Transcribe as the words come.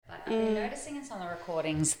been noticing in some of the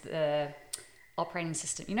recordings the operating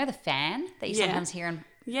system, you know, the fan that you sometimes hear in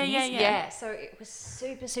Yeah. So it was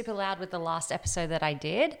super, super loud with the last episode that I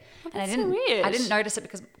did. And I didn't notice it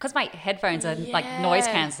because my headphones are like noise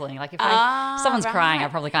cancelling. Like if someone's crying, I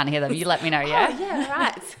probably can't hear them. You let me know, yeah? Oh, yeah,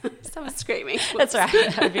 right. Someone's screaming. That's right.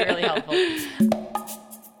 That would be really helpful.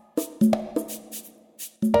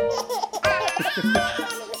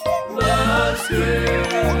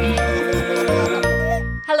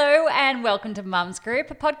 Hello and welcome to Mums Group,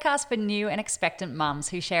 a podcast for new and expectant mums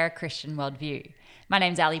who share a Christian worldview. My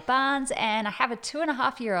name's Ali Barnes and I have a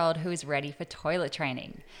 2.5-year-old who is ready for toilet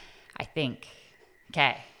training. I think.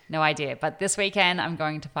 Okay, no idea, but this weekend I'm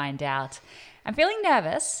going to find out. I'm feeling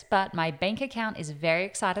nervous, but my bank account is very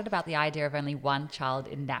excited about the idea of only one child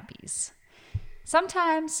in nappies.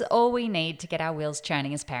 Sometimes all we need to get our wheels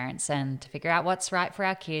churning as parents and to figure out what's right for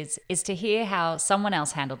our kids is to hear how someone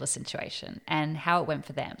else handled a situation and how it went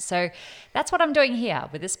for them. So that's what I'm doing here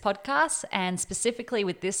with this podcast and specifically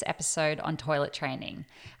with this episode on toilet training.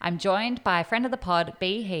 I'm joined by a friend of the pod,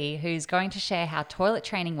 Bea He, who's going to share how toilet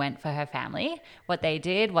training went for her family, what they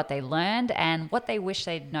did, what they learned, and what they wish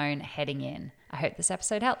they'd known heading in. I hope this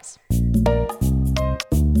episode helps.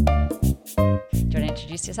 Do you want to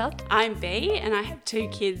introduce yourself? I'm Bea and I have two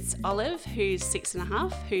kids, Olive, who's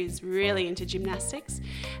 6.5, who's really into gymnastics,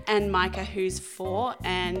 and Micah, who's 4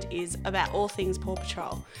 and is about all things Paw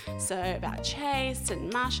Patrol. So about Chase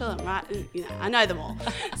and Marshall and I know them all.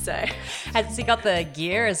 So has he got the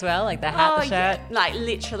gear as well, like the hat, the shirt? Yeah. Like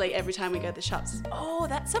literally every time we go to the shops,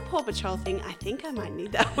 that's a Paw Patrol thing. I think I might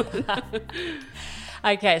need that one.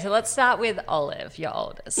 Okay, so let's start with Olive, your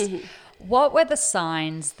oldest. Mm-hmm. What were the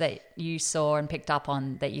signs that you saw and picked up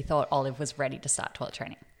on that you thought Olive was ready to start toilet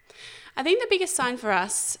training? I think the biggest sign for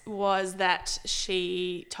us was that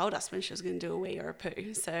she told us when she was going to do a wee or a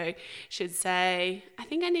poo. So she'd say, I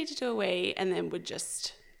think I need to do a wee, and then would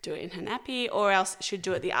just do it in her nappy, or else she'd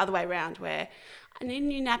do it the other way around where I need a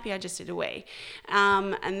new nappy, I just did a wee.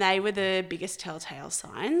 And they were the biggest telltale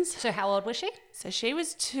signs. So how old was she? So she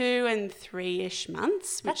was 2 and 3-ish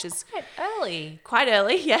months, which is quite early. Quite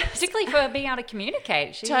early, yeah. Particularly for being able to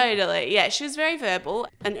communicate. Totally, yeah. She was very verbal,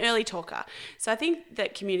 an early talker. So I think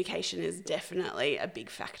that communication is definitely a big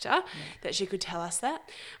factor, that she could tell us that.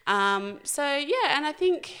 And I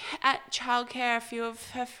think at childcare, a few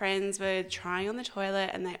of her friends were trying on the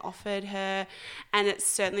toilet and they offered her, and it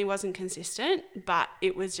certainly wasn't consistent, but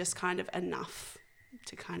it was just kind of enough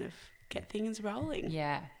to kind of get things rolling.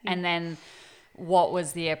 Yeah. And then what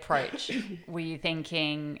was the approach? Were you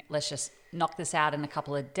thinking, let's just knock this out in a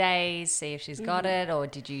couple of days, see if she's got it, or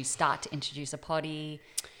did you start to introduce a potty?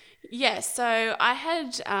 Yeah, so I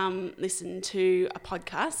had listened to a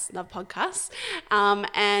podcast, love podcasts,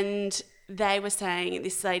 and they were saying,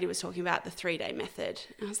 this lady was talking about the 3-day method.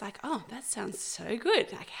 And I was like, oh, that sounds so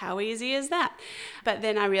good. Like, how easy is that? But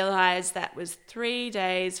then I realised that was 3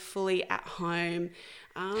 days fully at home.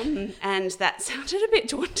 And that sounded a bit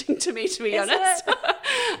daunting to me, to be honest.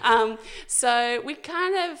 So we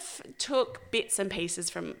kind of took bits and pieces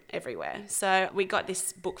from everywhere. So we got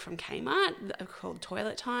this book from Kmart called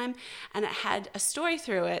Toilet Time, and it had a story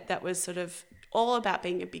through it that was sort of all about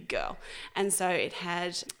being a big girl. And so it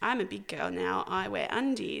had, I'm a big girl now, I wear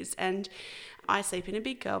undies, and I sleep in a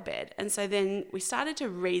big girl bed. And so then we started to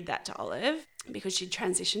read that to Olive because she'd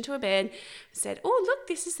transitioned to a bed, said, oh, look,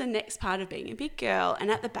 this is the next part of being a big girl. And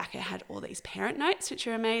at the back, it had all these parent notes, which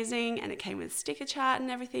are amazing. And it came with a sticker chart and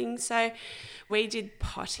everything. So we did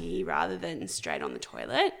potty rather than straight on the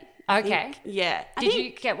toilet. Okay. Yeah. Did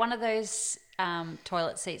you get one of those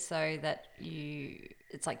toilet seats, though, that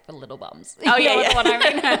it's like for little bums? Oh, yeah. What I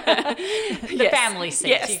mean? The family seats.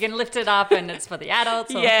 Yes. You can lift it up and it's for the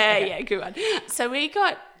adults. Yeah, good one. So we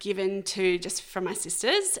got given 2 just from my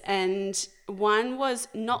sisters, and one was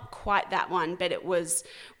not quite that one, but it was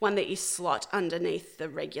one that you slot underneath the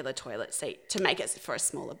regular toilet seat to make it for a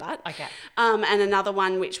smaller butt. Okay. And another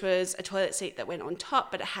one which was a toilet seat that went on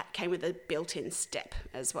top, but it came with a built-in step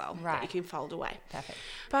as well that you can fold away. Perfect.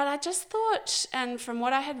 But I just thought, and from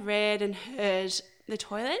what I had read and heard, the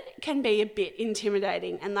toilet can be a bit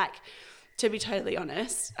intimidating, and to be totally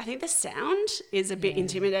honest, I think the sound is a bit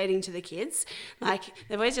intimidating to the kids. Like,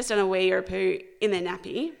 they've always just done a wee or a poo in their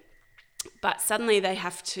nappy, but suddenly they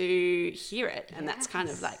have to hear it, and that's kind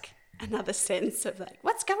of like another sense of like,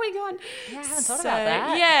 what's going on? Yeah, I haven't thought about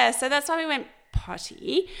that. Yeah, so that's why we went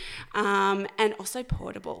potty, and also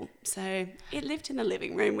portable. So it lived in the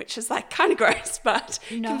living room, which is like kind of gross, but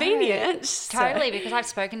convenient. Totally, because I've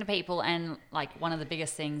spoken to people and like one of the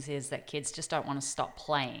biggest things is that kids just don't want to stop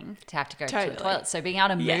playing to have to go to the toilet. So being able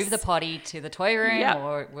to move the potty to the toy room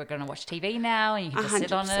or we're going to watch TV now and you can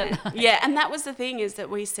just 100%. Sit on it. Yeah, and that was the thing is that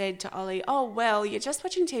we said to Ollie, oh, well, you're just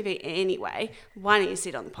watching TV anyway. Why don't you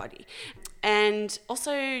sit on the potty? And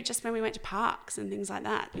also just when we went to parks and things like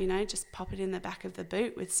that, you know, just pop it in the back of the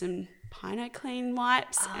boot with some Pino Clean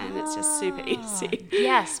wipes and it's just super easy.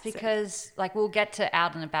 Yes, because like we'll get to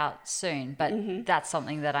out and about soon, but that's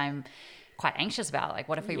something that I'm quite anxious about. Like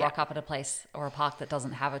what if we rock up at a place or a park that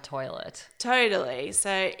doesn't have a toilet? Totally.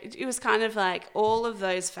 So it was kind of like all of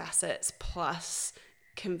those facets plus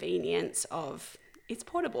convenience of it's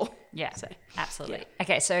portable. Yeah, so, absolutely. Yeah.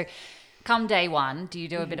 Okay, so come day one, do you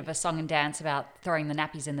do a bit of a song and dance about throwing the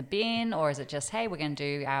nappies in the bin, or is it just, hey, we're going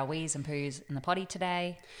to do our wees and poos in the potty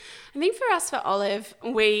today? I think for us, for Olive,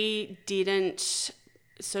 we didn't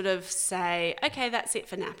sort of say, okay, that's it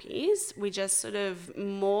for nappies. We just sort of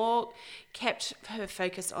more kept her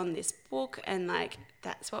focus on this book and like,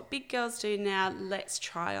 that's what big girls do now. Let's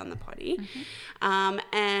try on the potty.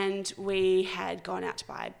 And we had gone out to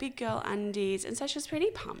buy big girl undies. And so she was pretty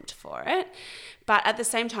pumped for it. But at the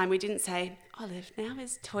same time, we didn't say, Olive, now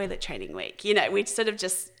is toilet training week. You know, we sort of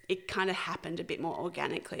just, it kind of happened a bit more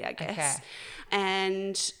organically, I guess. Okay.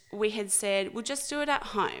 And we had said, we'll just do it at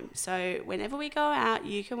home. So whenever we go out,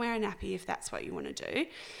 you can wear a nappy if that's what you want to do.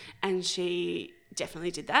 And she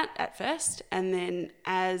definitely did that at first. And then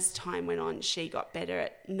as time went on, she got better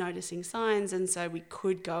at noticing signs. And so we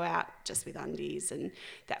could go out just with undies and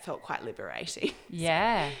that felt quite liberating.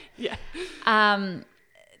 Yeah. So, yeah.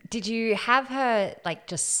 Did you have her like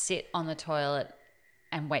just sit on the toilet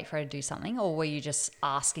and wait for her to do something? Or were you just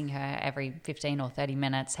asking her every 15 or 30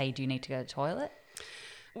 minutes, hey, do you need to go to the toilet?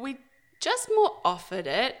 We just more offered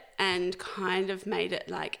it and kind of made it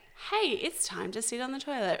like, hey, it's time to sit on the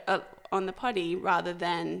toilet, on the potty, rather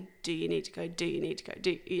than do you need to go,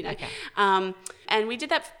 you know. Okay. And we did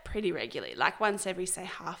that pretty regularly, like once every, say,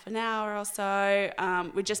 half an hour or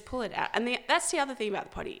so. We'd just pull it out. And that's the other thing about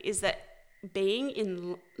the potty is that being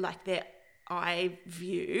in like their eye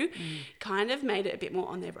view kind of made it a bit more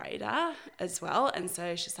on their radar as well. And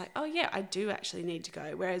so she's like, oh yeah, I do actually need to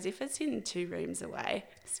go. Whereas if it's in 2 rooms away,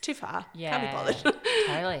 it's too far. Yeah, can't be bothered.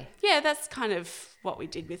 Totally. Yeah, that's kind of what we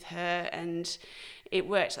did with her and it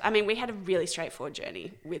worked. I mean, we had a really straightforward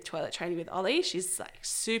journey with toilet training with Ollie. She's like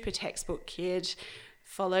super textbook kid,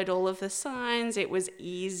 followed all of the signs. It was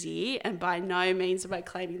easy, and by no means am I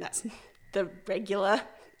claiming that's the regular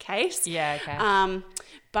case. Yeah, okay.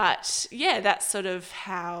 But yeah, that's sort of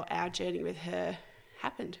how our journey with her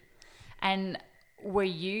happened. And were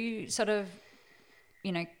you sort of,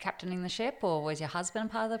 you know, captaining the ship, or was your husband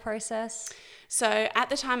part of the process? So at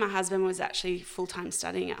the time, my husband was actually full-time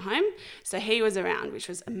studying at home. So he was around, which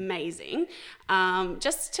was amazing.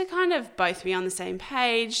 Just to kind of both be on the same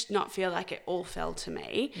page, not feel like it all fell to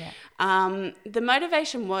me. Yeah. The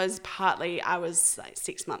motivation was partly I was like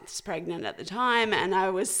 6 months pregnant at the time, and I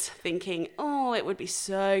was thinking, oh, it would be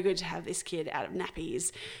so good to have this kid out of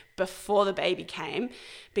nappies before the baby came,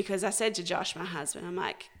 because I said to Josh, my husband, I'm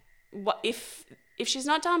like, what if she's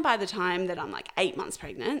not done by the time that I'm like 8 months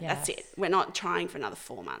pregnant, Yes. that's it. We're not trying for another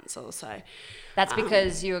 4 months or so. That's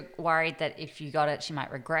because you're worried that if you got it, she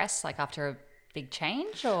might regress, like after a big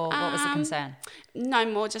change, or what was the concern? No,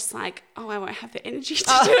 more just like, oh, I won't have the energy to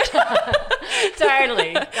do it.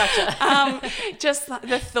 Totally. Gotcha. Just like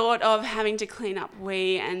the thought of having to clean up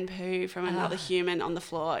wee and poo from another human on the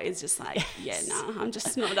floor is just like, yeah, no, I'm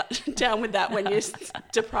just not down with that when you're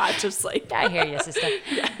deprived of sleep. I hear you, sister.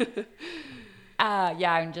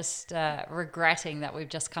 Yeah, I'm just regretting that we've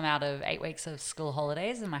just come out of 8 weeks of school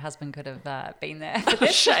holidays and my husband could have been there for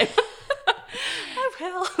this. Shame. Oh,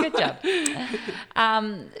 well. Good job.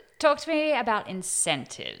 Talk to me about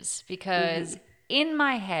incentives, because in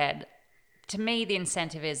my head, to me, the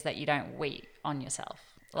incentive is that you don't wee on yourself.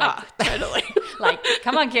 Like, totally. Like,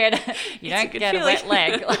 come on, kid, you don't get feeling. a wet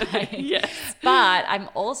leg. Like, Yes. But I'm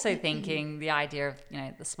also thinking the idea of, you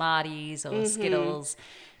know, the Smarties or Skittles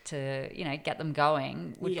to, you know, get them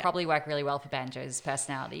going would probably work really well for Banjo's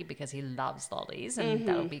personality, because he loves lollies, and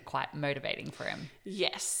that would be quite motivating for him.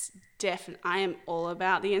 Yes, definitely. I am all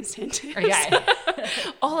about the incentives. Okay.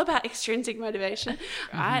 All about extrinsic motivation,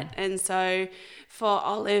 right? And so for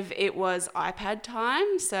Olive, it was iPad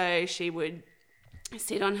time. So she would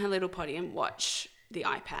sit on her little potty and watch the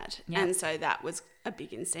iPad. Yeah. And so that was a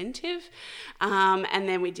big incentive. And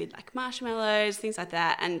then we did like marshmallows, things like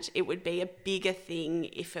that. And it would be a bigger thing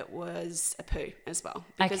if it was a poo as well.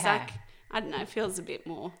 Because Okay. like I don't know, it feels a bit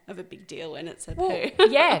more of a big deal when it's a Well, poo.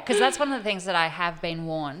 yeah, because that's one of the things that I have been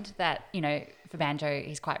warned that, you know, for Banjo,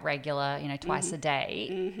 he's quite regular, you know, twice a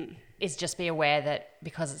day, is just be aware that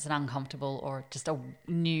because it's an uncomfortable or just a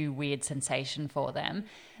new weird sensation for them,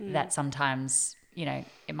 that sometimes, you know,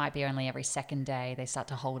 it might be only every second day they start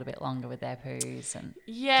to hold a bit longer with their poos. And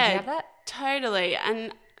Yeah, did you have that? totally.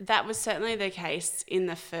 And that was certainly the case in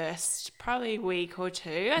the first probably week or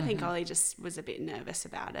two. I think Ollie just was a bit nervous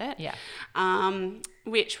about it. Yeah.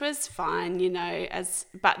 Which was fine, you know,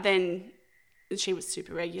 but then she was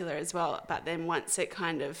super regular as well. But then once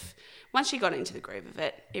she got into the groove of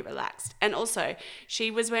it, it relaxed. And also she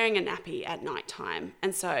was wearing a nappy at night time.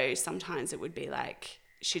 And so sometimes it would be like,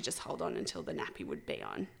 she'd just hold on until the nappy would be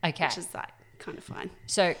on. Okay. Which is like kind of fine.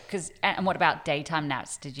 So, and what about daytime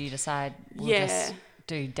naps? Did you decide we'll just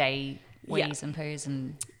do day wees and poos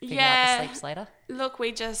and figure out the sleeps later? Look,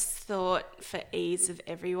 we just thought for ease of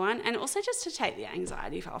everyone and also just to take the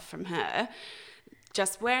anxiety off from her,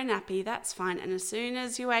 just wear a nappy, that's fine. And as soon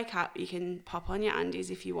as you wake up, you can pop on your undies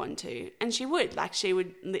if you want to. And she would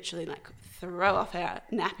literally throw off her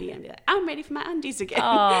nappy and be like, I'm ready for my undies again.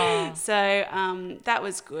 Oh. So that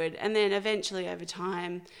was good. And then eventually over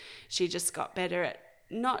time, she just got better at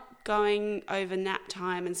not going over nap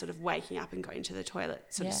time and sort of waking up and going to the toilet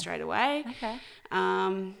sort of straight away. Okay.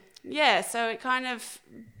 So it kind of,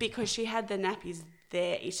 because she had the nappies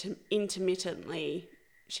there intermittently,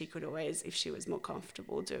 she could always, if she was more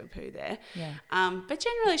comfortable, do a poo there. Yeah. But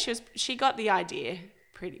generally she got the idea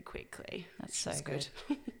pretty quickly. That's so good.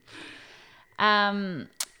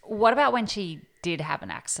 What about when she did have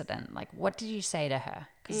an accident? Like, what did you say to her?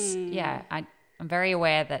 Because, I'm very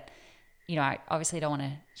aware that, you know, I obviously don't want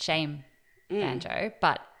to shame Banjo,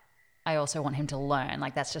 but I also want him to learn.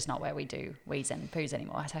 Like, that's just not where we do wees and poos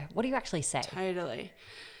anymore. So what do you actually say? Totally.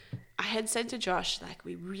 I had said to Josh, like,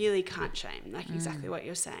 we really can't shame, like exactly what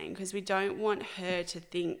you're saying, because we don't want her to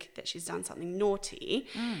think that she's done something naughty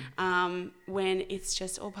when it's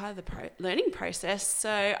just all part of the learning process.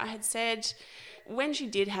 So I had said, when she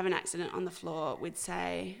did have an accident on the floor, we'd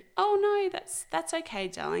say, oh, no, that's okay,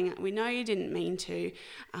 darling. We know you didn't mean to.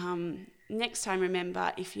 Next time,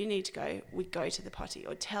 remember, if you need to go, we go to the potty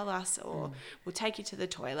or tell us or we'll take you to the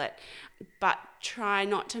toilet. But try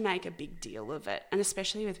not to make a big deal of it. And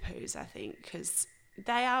especially with poos, I think, because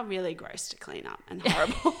they are really gross to clean up and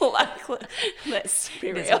horrible. Let's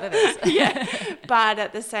be real. It is. Yeah. But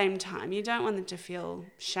at the same time, you don't want them to feel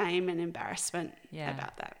shame and embarrassment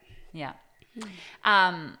about that. Yeah.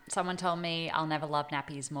 Someone told me I'll never love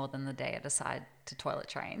nappies more than the day I decide to toilet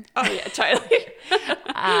train. Oh, yeah, totally.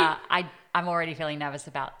 I'm already feeling nervous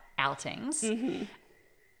about outings. Mm-hmm.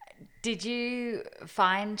 Did you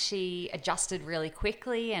find she adjusted really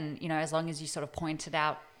quickly? And, you know, as long as you sort of pointed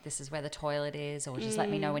out this is where the toilet is, or just let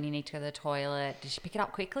me know when you need to go to the toilet, did she pick it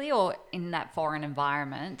up quickly? Or in that foreign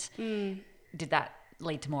environment, did that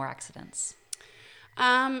lead to more accidents?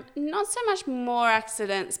 Not so much more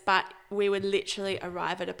accidents, but we would literally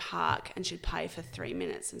arrive at a park and she'd play for 3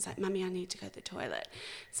 minutes and say, Mummy, I need to go to the toilet.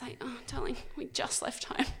 It's like, oh, darling, we just left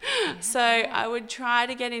home. Yeah. So I would try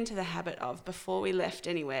to get into the habit of, before we left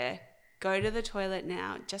anywhere, go to the toilet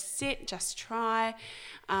now, just sit, just try.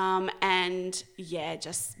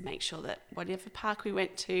 Just make sure that whatever park we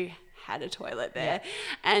went to had a toilet there. Yeah.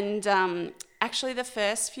 And actually the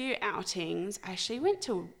first few outings, I actually went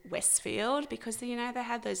to Westfield because, you know, they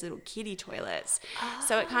had those little kiddie toilets. Oh.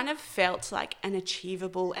 So it kind of felt like an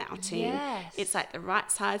achievable outing. Yes. It's like the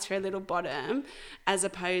right size for a little bottom as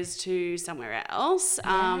opposed to somewhere else.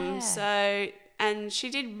 Yeah. And she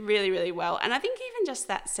did really, really well. And I think even just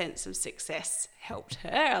that sense of success helped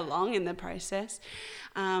her along in the process.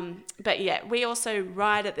 But yeah, we also,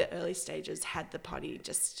 right at the early stages, had the potty,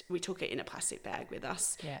 we took it in a plastic bag with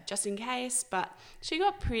us just in case. But she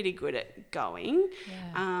got pretty good at going.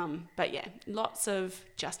 Yeah. But yeah, lots of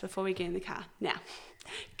just before we get in the car. Now,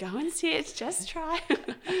 go and sit, just try.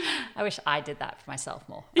 I wish I did that for myself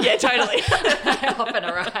more. Yeah, totally. I often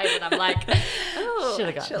arrive and I'm like, oh,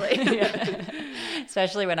 should have gone. Yeah.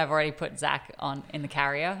 Especially when I've already put Zach in the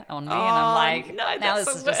carrier on me, and I'm like, no, now this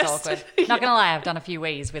is just awkward. Not gonna lie, I've done a few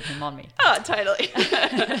wees with him on me. Oh, totally.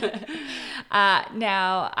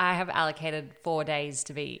 Now I have allocated 4 days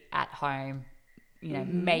to be at home. You know,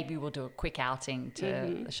 maybe we'll do a quick outing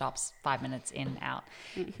to the shops, 5 minutes in, out.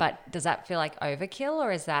 But does that feel like overkill,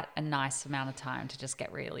 or is that a nice amount of time to just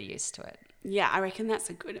get really used to it? Yeah, I reckon that's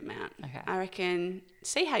a good amount. Okay. I reckon,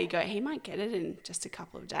 see how you go. He might get it in just a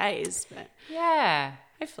couple of days, but yeah,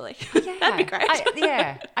 hopefully. Yeah. That'd be great.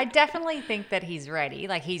 I definitely think that he's ready.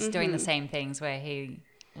 Like, he's doing the same things where he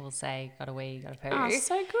will say, got a wee, got a poo. Oh,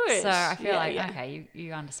 so good. So I feel Yeah. okay,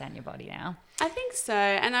 you understand your body now. I think so.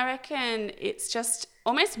 And I reckon it's just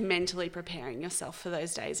almost mentally preparing yourself for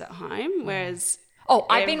those days at home. Whereas, Oh,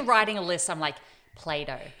 I've been writing a list. I'm like,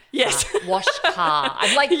 Play-Doh. Yes. Washed car.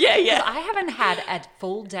 I'm like, Yeah. 'cause I haven't had a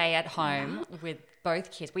full day at home with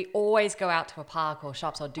both kids. We always go out to a park or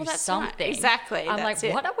shops or do that's something. right. Exactly. I'm that's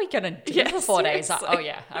like, it. what are we going to do Yeah, for 4 days? seriously. Oh,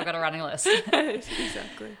 yeah, I've got a running list.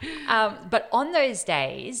 Exactly. But on those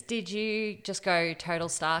days, did you just go total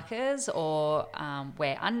starkers or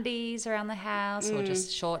wear undies around the house or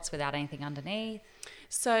just shorts without anything underneath?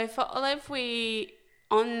 So for Olive,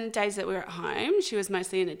 on days that we were at home, she was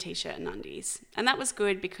mostly in a t-shirt and undies. And that was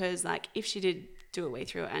good because, like, if she did do a wee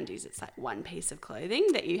through her undies, it's like one piece of clothing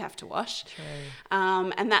that you have to wash. True.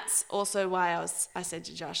 And that's also why I said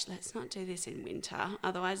to Josh, let's not do this in winter.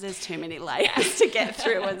 Otherwise, there's too many layers to get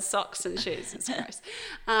through and socks and shoes. It's gross.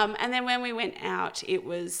 And then when we went out, it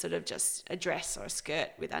was sort of just a dress or a skirt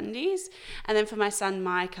with undies. And then for my son,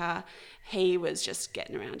 Micah, he was just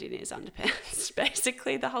getting around in his underpants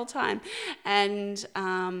basically the whole time. And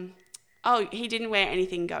he didn't wear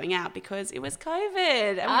anything going out because it was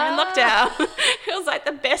COVID and we're in lockdown. It was like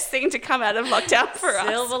the best thing to come out of lockdown for us.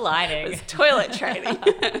 Silver lining. It was toilet training.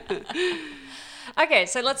 Okay,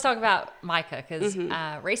 so let's talk about Micah because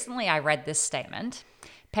recently I read this statement.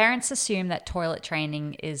 Parents assume that toilet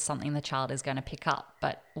training is something the child is going to pick up,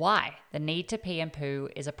 but why? The need to pee and poo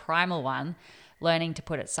is a primal one. Learning to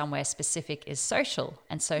put it somewhere specific is social,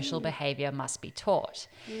 and social behaviour must be taught.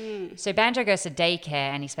 So Banjo goes to daycare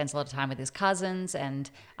and he spends a lot of time with his cousins, and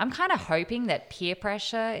I'm kind of hoping that peer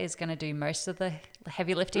pressure is going to do most of the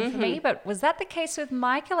heavy lifting for me. But was that the case with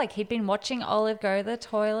Micah? Like, he'd been watching Olive go to the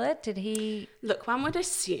toilet. Did he? Look, one would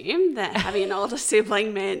assume that having an older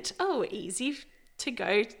sibling meant, easy to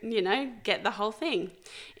go, get the whole thing.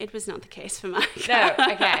 It was not the case for Micah.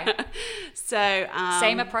 No, okay. So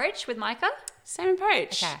Same approach with Micah? Same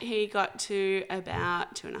approach. Okay. He got to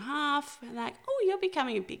about 2.5. We're like, you're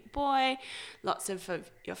becoming a big boy. Lots of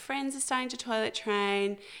your friends are starting to toilet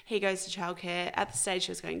train. He goes to childcare. At the stage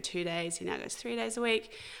he was going 2 days. He now goes 3 days a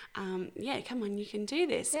week. Come on, you can do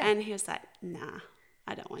this. Yeah. And he was like, nah,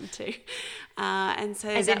 I don't want to. And so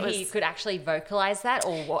As in he could actually vocalise that,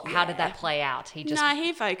 or what? How did that play out? He just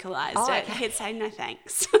he vocalised it. okay. He'd say, no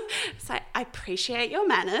thanks. It's like, I appreciate your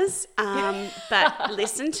manners, but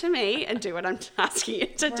listen to me and do what I'm asking you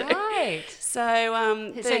to do. Right.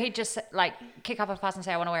 So, So he'd just like kick up a fuss and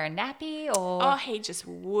say, I want to wear a nappy, or he just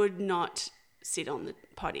would not sit on the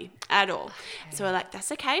potty at all. Okay. So we're like,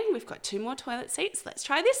 that's okay. We've got 2 more toilet seats. Let's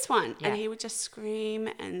try this one. Yeah. And he would just scream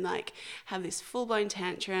and like have this full-blown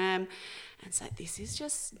tantrum. And it's like, this is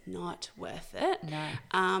just not worth it. No.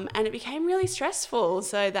 And it became really stressful.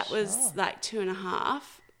 So that was like 2.5.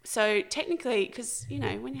 So technically, because,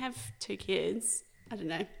 when you have 2 kids, I don't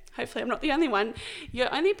know, hopefully I'm not the only one,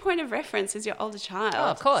 your only point of reference is your older child. Oh,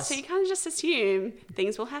 of course. So you can't just assume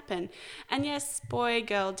things will happen. And yes, boy,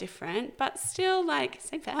 girl, different, but still like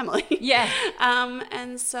same family. Yeah.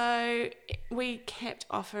 And so we kept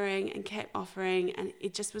offering, and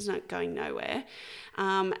it just was not going nowhere.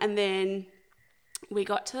 And then we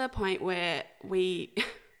got to the point where we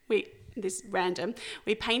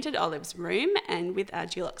painted Olive's room, and with our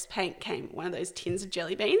Dulux paint came one of those tins of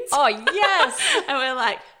jelly beans. Oh, yes. And we're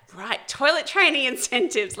like, right, toilet training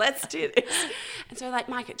incentives, let's do this. And so we're like,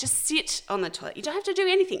 Micah, just sit on the toilet. You don't have to do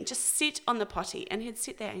anything, just sit on the potty. And he'd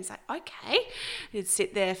sit there and he's like, okay. He'd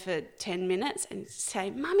sit there for 10 minutes and say,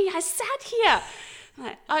 Mummy, I sat here. I'm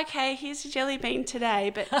like, okay, here's your jelly bean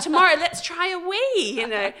today, but tomorrow let's try a wee,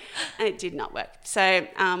 And it did not work. So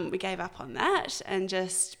we gave up on that and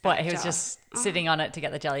just... What, he was just sitting on it to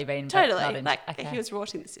get the jelly bean? Totally. He was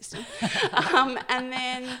rotting the system. And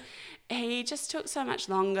then he just took so much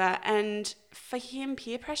longer, and for him,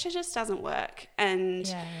 peer pressure just doesn't work.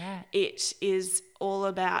 And it is all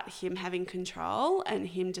about him having control and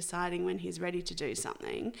him deciding when he's ready to do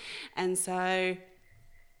something. And so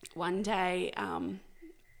one day,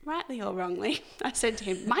 rightly or wrongly, I said to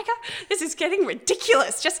him, Micah, this is getting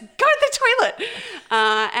ridiculous. Just go to the toilet.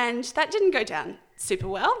 And that didn't go down super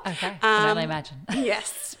well. Okay, I can only imagine.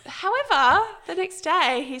 Yes. However, the next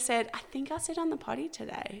day he said, I think I'll sit on the potty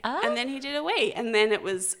today. Oh. And then he did a wee. And then it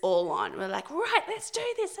was all on. We're like, right, let's do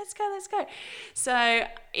this. Let's go. So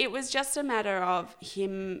it was just a matter of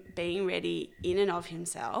him being ready in and of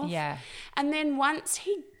himself. Yeah. And then once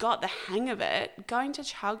he got the hang of it, going to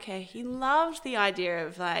childcare, he loved the idea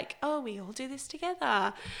of like, we all do this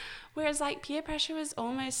together. Whereas like peer pressure was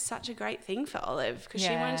almost such a great thing for Olive because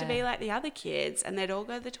she wanted to be like the other kids and they'd all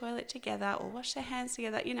go to the toilet together or wash their hands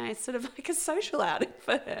together. You know, it's sort of like a social outing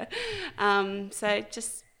for her. So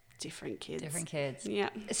just different kids. Different kids. Yeah.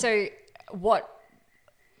 So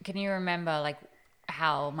can you remember like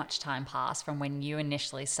how much time passed from when you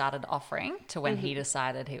initially started offering to when he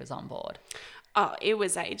decided he was on board? Oh, it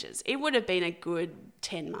was ages. It would have been a good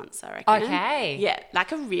 10 months, I reckon. Okay. Yeah,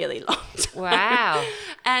 like a really long time. Wow.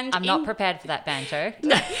 And I'm not prepared for that, Banjo.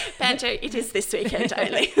 No, Banjo, it is this weekend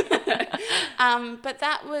only. But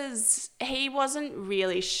he wasn't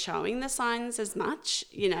really showing the signs as much.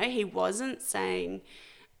 You know, he wasn't saying,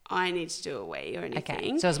 I need to do a wee or anything.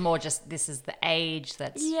 Okay. So it's more just this is the age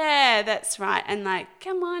that's... Yeah, that's right. And like,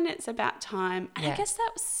 come on, it's about time. And Yeah. I guess that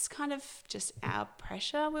was kind of just our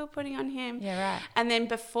pressure we were putting on him. Yeah, right. And then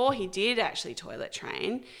before he did actually toilet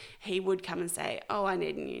train, he would come and say, oh, I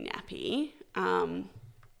need a new nappy.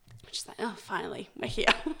 Which is like, oh, finally, we're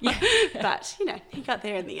here. Yeah. But, you know, he got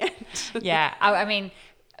there in the end. Yeah. I mean,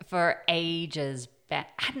 for ages...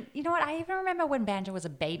 you know what? I even remember when Banjo was a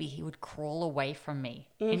baby, he would crawl away from me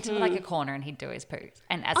into like a corner and he'd do his poo.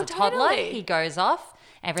 And as a toddler, totally. he goes off,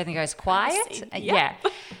 everything goes quiet. Yeah.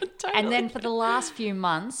 Totally. And then for the last few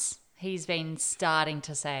months, he's been starting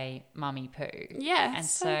to say mummy poo. Yeah, And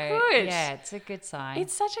so good. yeah, it's a good sign.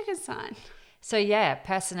 It's such a good sign. So yeah,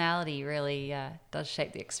 personality really does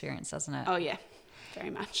shape the experience, doesn't it? Oh, yeah, very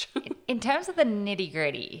much. In terms of the nitty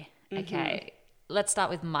gritty, okay, let's start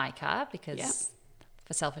with Micah because... Yeah.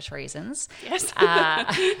 For selfish reasons. Yes. I'm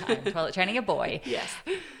toilet training a boy. Yes.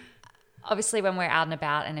 Obviously, when we're out and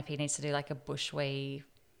about and if he needs to do like a bush wee,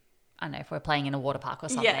 I don't know, if we're playing in a water park or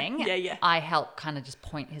something, Yeah. I help kind of just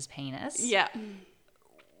point his penis. Yeah.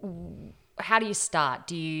 How do you start?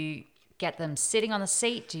 Do you get them sitting on the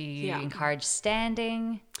seat? Do you encourage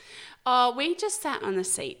standing? Oh, we just sat on the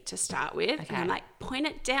seat to start with. Okay. And I'm like, point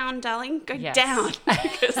it down, darling. Go Yes. down.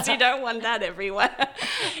 Because you don't want that everywhere.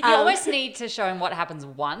 You almost need to show him what happens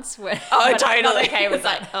once. When Totally. I'm not okay with It's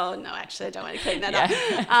like, oh, no, actually, I don't want to clean that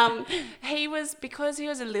up. Because he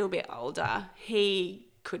was a little bit older, he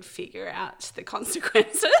could figure out the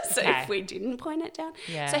consequences if we didn't point it down.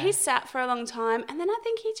 Yeah. So he sat for a long time. And then I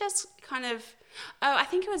think he just kind of... Oh, I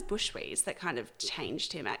think it was bushwees that kind of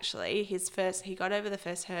changed him actually. He got over the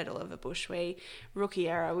first hurdle of a bushwee. Rookie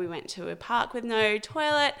era, we went to a park with no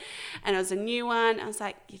toilet and it was a new one. I was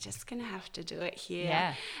like, you're just going to have to do it here.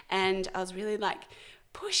 Yeah. And I was really like,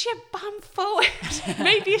 push your bum forward,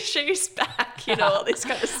 move your shoes back, you know, all this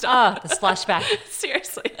kind of stuff. Oh, the splashback.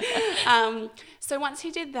 Seriously. So once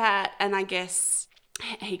he did that, and I guess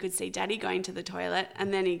he could see Daddy going to the toilet,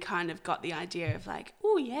 and then he kind of got the idea of like,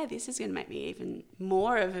 oh yeah, this is going to make me even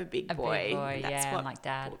more of a big boy. Big boy, That's yeah, what like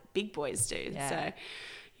Dad. big boys do. Yeah. So,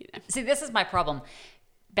 you know. See, this is my problem.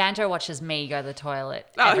 Banjo watches me go to the toilet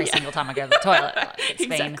Oh, every yeah. single time I go to the toilet. Like, it's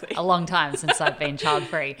Exactly. been a long time since I've been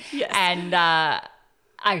child-free. Yes. And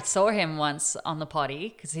I saw him once on the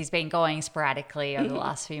potty because he's been going sporadically over the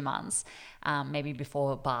last few months. Maybe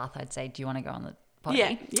before bath, I'd say, do you want to go on the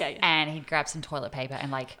potty? Yeah. And he'd grab some toilet paper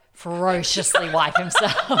and like ferociously wipe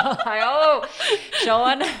himself. Like, oh,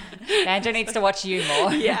 Sean, Banjo needs to watch you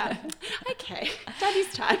more. Yeah. Okay.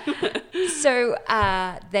 Daddy's time. So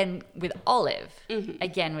then with Olive,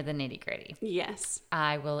 again with the nitty gritty, Yes.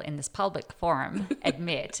 I will in this public forum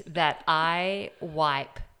admit that I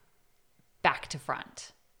wipe back to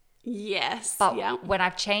front. Yes. But yeah. when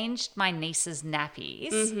I've changed my niece's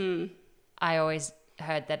nappies, I always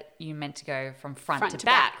heard that you meant to go from front to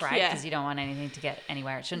back, right? yeah. Because you don't want anything to get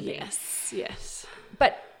anywhere it shouldn't be. Yes.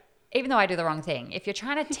 But even though I do the wrong thing, if you're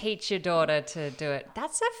trying to teach your daughter to do it,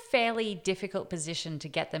 that's a fairly difficult position to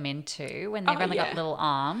get them into when they've only got little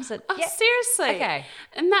arms. Seriously. Okay.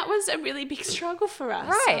 And that was a really big struggle for us.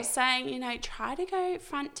 Right. I was saying, you know, try to go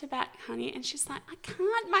front to back, honey. And she's like, I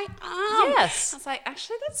can't, my arm. Yes. I was like,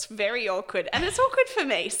 actually, that's very awkward. And it's awkward for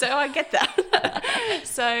me. So I get that.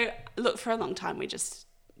 So, look, for a long time, we just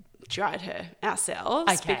dried her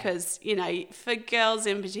ourselves because, you know, for girls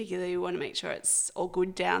in particular, you want to make sure it's all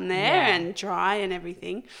good down there and dry and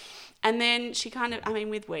everything. And then she kind of, I mean,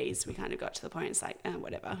 with wheeze, we kind of got to the point, it's like,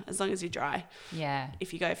 whatever, as long as you're dry. Yeah.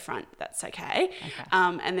 If you go front, that's okay.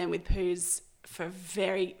 And then with poos, for a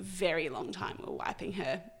very, very long time, we were wiping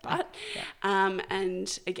her butt. Yeah.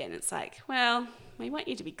 And again, it's like, well, we want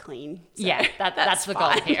you to be clean. So that's the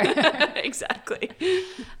goal fine. here. Exactly.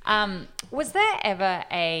 Was there ever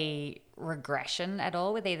a regression at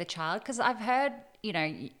all with either child? Because I've heard, you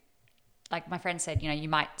know, like my friend said, you know, you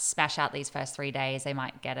might smash out these first 3 days. They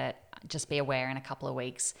might get it. Just be aware in a couple of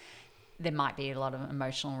weeks. there might be a lot of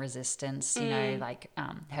emotional resistance, you know, like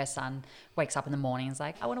her son wakes up in the morning and is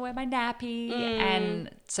like, I want to wear my nappy. And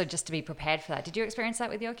so just to be prepared for that. Did you experience that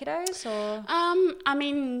with your kiddos or? I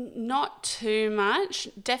mean, not too much.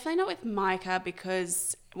 Definitely not with Micah,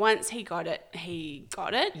 because once he got it, he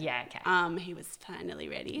got it. Yeah, okay. He was finally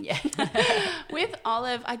ready. Yeah. With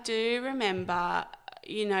Olive, I do remember,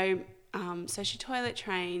 you know, so she toilet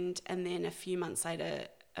trained, and then a few months later,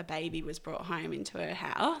 a baby was brought home into her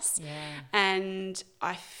house. Yeah. And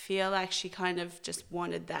I feel like she kind of just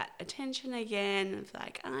wanted that attention again. Of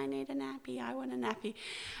like, I need a nappy, I want a nappy.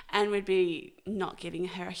 And we'd be not giving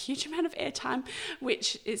her a huge amount of airtime,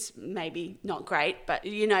 which is maybe not great. But,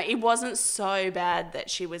 you know, it wasn't so bad that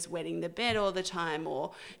she was wetting the bed all the time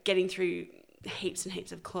or getting through heaps and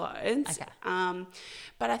heaps of clothes. Okay.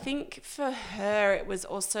 But I think for her, it was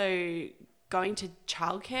also going to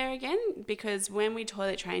childcare again, because when we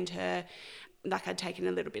toilet trained her, like I'd taken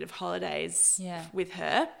a little bit of holidays with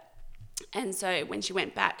her. And so when she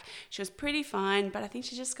went back, she was pretty fine, but I think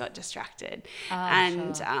she just got distracted.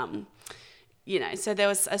 Sure. You know, so there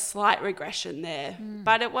was a slight regression there,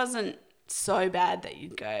 but it wasn't so bad that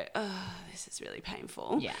you'd go, oh, this is really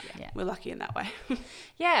painful. Yeah. We're lucky in that way.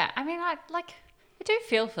 Yeah. I mean, I do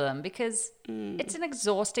feel for them, because it's an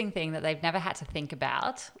exhausting thing that they've never had to think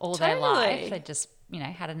about all their life. They just, you know,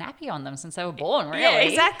 had a nappy on them since they were born, really. Yeah,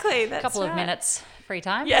 exactly. That's a couple of minutes free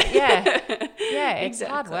time. Yeah. Yeah, it's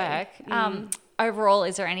hard Exactly. work. Overall,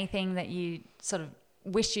 is there anything that you sort of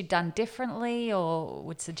wish you'd done differently or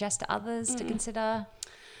would suggest to others to consider?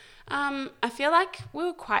 I feel like we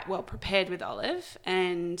were quite well prepared with Olive,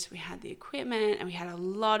 and we had the equipment and we had a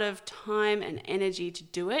lot of time and energy to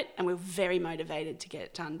do it, and we were very motivated to get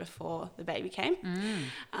it done before the baby came.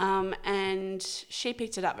 And she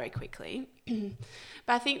picked it up very quickly.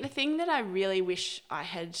 But I think the thing that I really wish I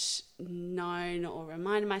had known or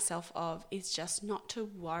reminded myself of is just not to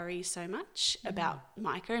worry so much about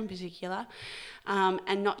Micah in particular,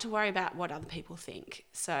 and not to worry about what other people think.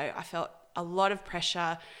 So I felt a lot of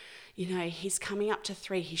pressure. You know, he's coming up to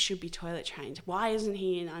 3, he should be toilet trained. Why isn't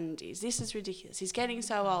he in undies? This is ridiculous. He's getting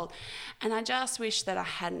so old. And I just wish that I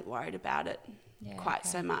hadn't worried about it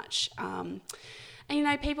so much. And, you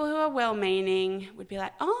know, people who are well-meaning would be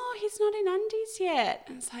like, oh, he's not in undies yet.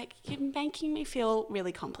 And it's like, you're making me feel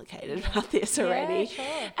really complicated about this already. Yeah,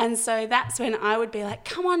 sure. And so that's when I would be like,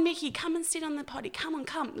 come on, Mickey, come and sit on the potty. Come on,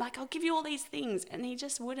 come. Like, I'll give you all these things. And he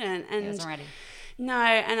just wouldn't. And He wasn't ready. No,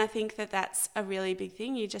 and I think that that's a really big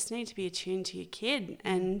thing. You just need to be attuned to your kid.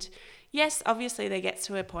 And yes, obviously there gets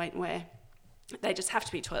to a point where they just have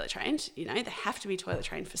to be toilet trained. You know, they have to be toilet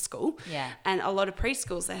trained for school. Yeah. And a lot of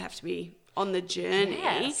preschools, they have to be on the journey.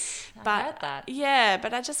 Yes, I heard that. Yeah,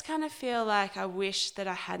 but I just kind of feel like I wish that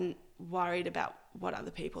I hadn't worried about what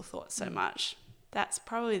other people thought so much. That's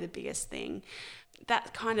probably the biggest thing.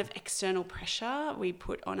 That kind of external pressure we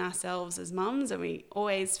put on ourselves as mums, and we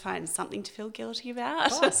always find something to feel guilty about.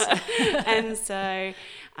 Of course. And so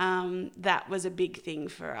that was a big thing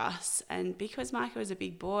for us. And because Micah was a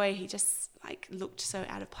big boy, he just like looked so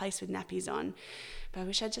out of place with nappies on. But I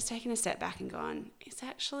wish I'd just taken a step back and gone, it's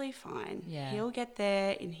actually fine. Yeah. He'll get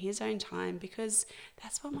there in his own time, because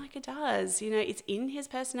that's what Micah does. You know, it's in his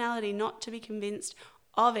personality not to be convinced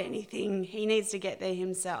of anything. He needs to get there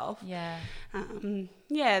himself. Yeah.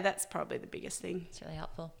 Yeah, that's probably the biggest thing. It's really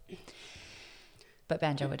helpful. But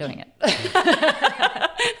Banjo, we're doing it.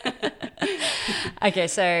 Okay,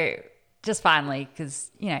 so just finally, because,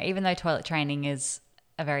 you know, even though toilet training is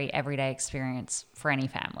a very everyday experience for any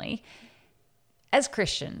family, as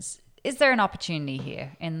Christians, is there an opportunity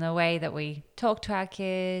here in the way that we talk to our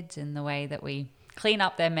kids, in the way that we clean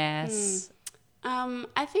up their mess?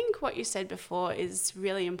 I think what you said before is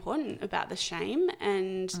really important about the shame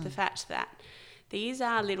and the fact that these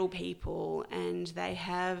are little people and they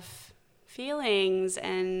have feelings,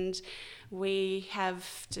 and we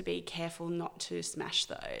have to be careful not to smash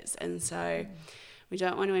those. And so we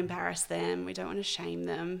don't want to embarrass them, we don't want to shame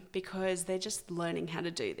them, because they're just learning how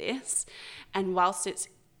to do this. And whilst it's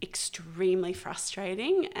extremely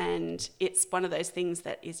frustrating, and it's one of those things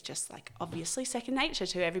that is just like obviously second nature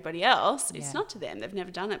to everybody else, it's not to them. They've never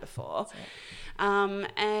done it before.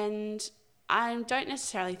 And I don't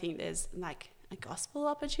necessarily think there's like a gospel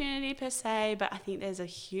opportunity per se, but I think there's a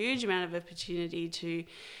huge amount of opportunity to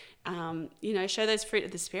you know, show those fruit of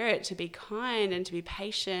the Spirit, to be kind and to be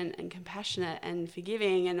patient and compassionate and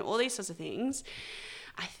forgiving and all these sorts of things,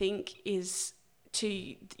 I think is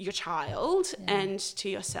to your child and to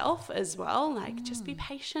yourself as well. Like, just be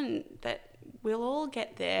patient, that we'll all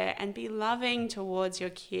get there, and be loving towards your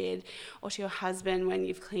kid or to your husband when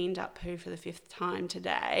you've cleaned up poo for the 5th time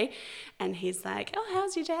today and he's like, oh,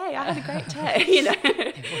 how's your day? I had a great day. You know,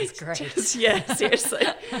 It was great. Seriously.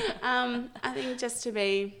 I think just to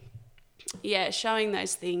be, showing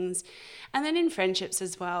those things. And then in friendships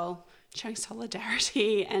as well, showing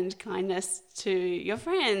solidarity and kindness to your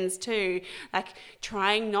friends too, like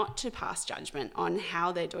trying not to pass judgment on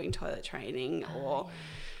how they're doing toilet training or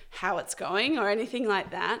how it's going or anything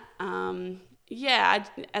like that.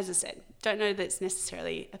 As I said, don't know that it's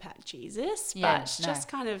necessarily about Jesus, but just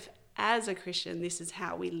kind of as a Christian, this is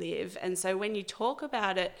how we live. And so when you talk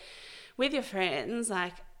about it with your friends,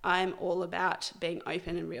 like, I'm all about being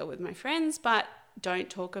open and real with my friends, but don't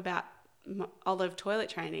talk about Olive toilet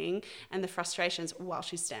training and the frustrations while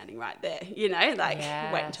she's standing right there, you know, like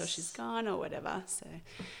wait until she's gone or whatever. So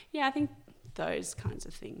I think those kinds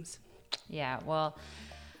of things. Yeah, well,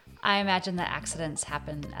 I imagine that accidents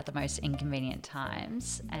happen at the most inconvenient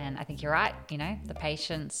times, and I think you're right, you know, the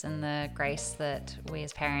patience and the grace that we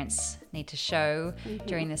as parents need to show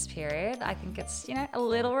during this period. I think it's, you know, a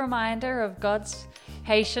little reminder of God's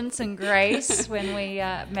patience and grace when we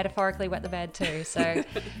metaphorically wet the bed too. So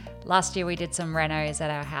last year we did some renos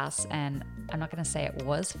at our house, and I'm not going to say it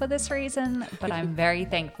was for this reason, but I'm very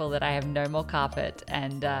thankful that I have no more carpet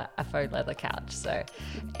and a faux leather couch. So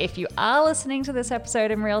if you are listening to this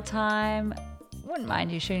episode in real time, wouldn't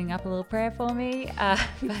mind you shooting up a little prayer for me.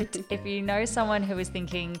 But if you know someone who is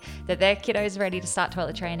thinking that their kiddo is ready to start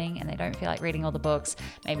toilet training and they don't feel like reading all the books,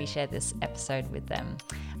 maybe share this episode with them.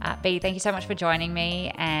 B, thank you so much for joining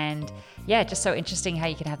me. And just so interesting how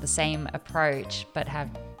you can have the same approach but have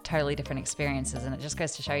totally different experiences. And it just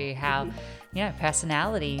goes to show you how, you know,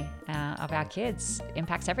 personality of our kids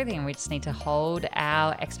impacts everything. We just need to hold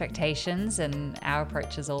our expectations and our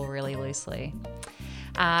approaches all really loosely.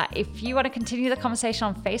 If you want to continue the conversation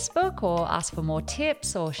on Facebook or ask for more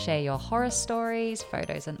tips or share your horror stories,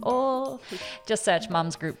 photos and all, just search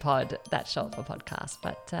Mums Group Pod. That's short for podcast.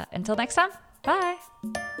 But until next time, bye.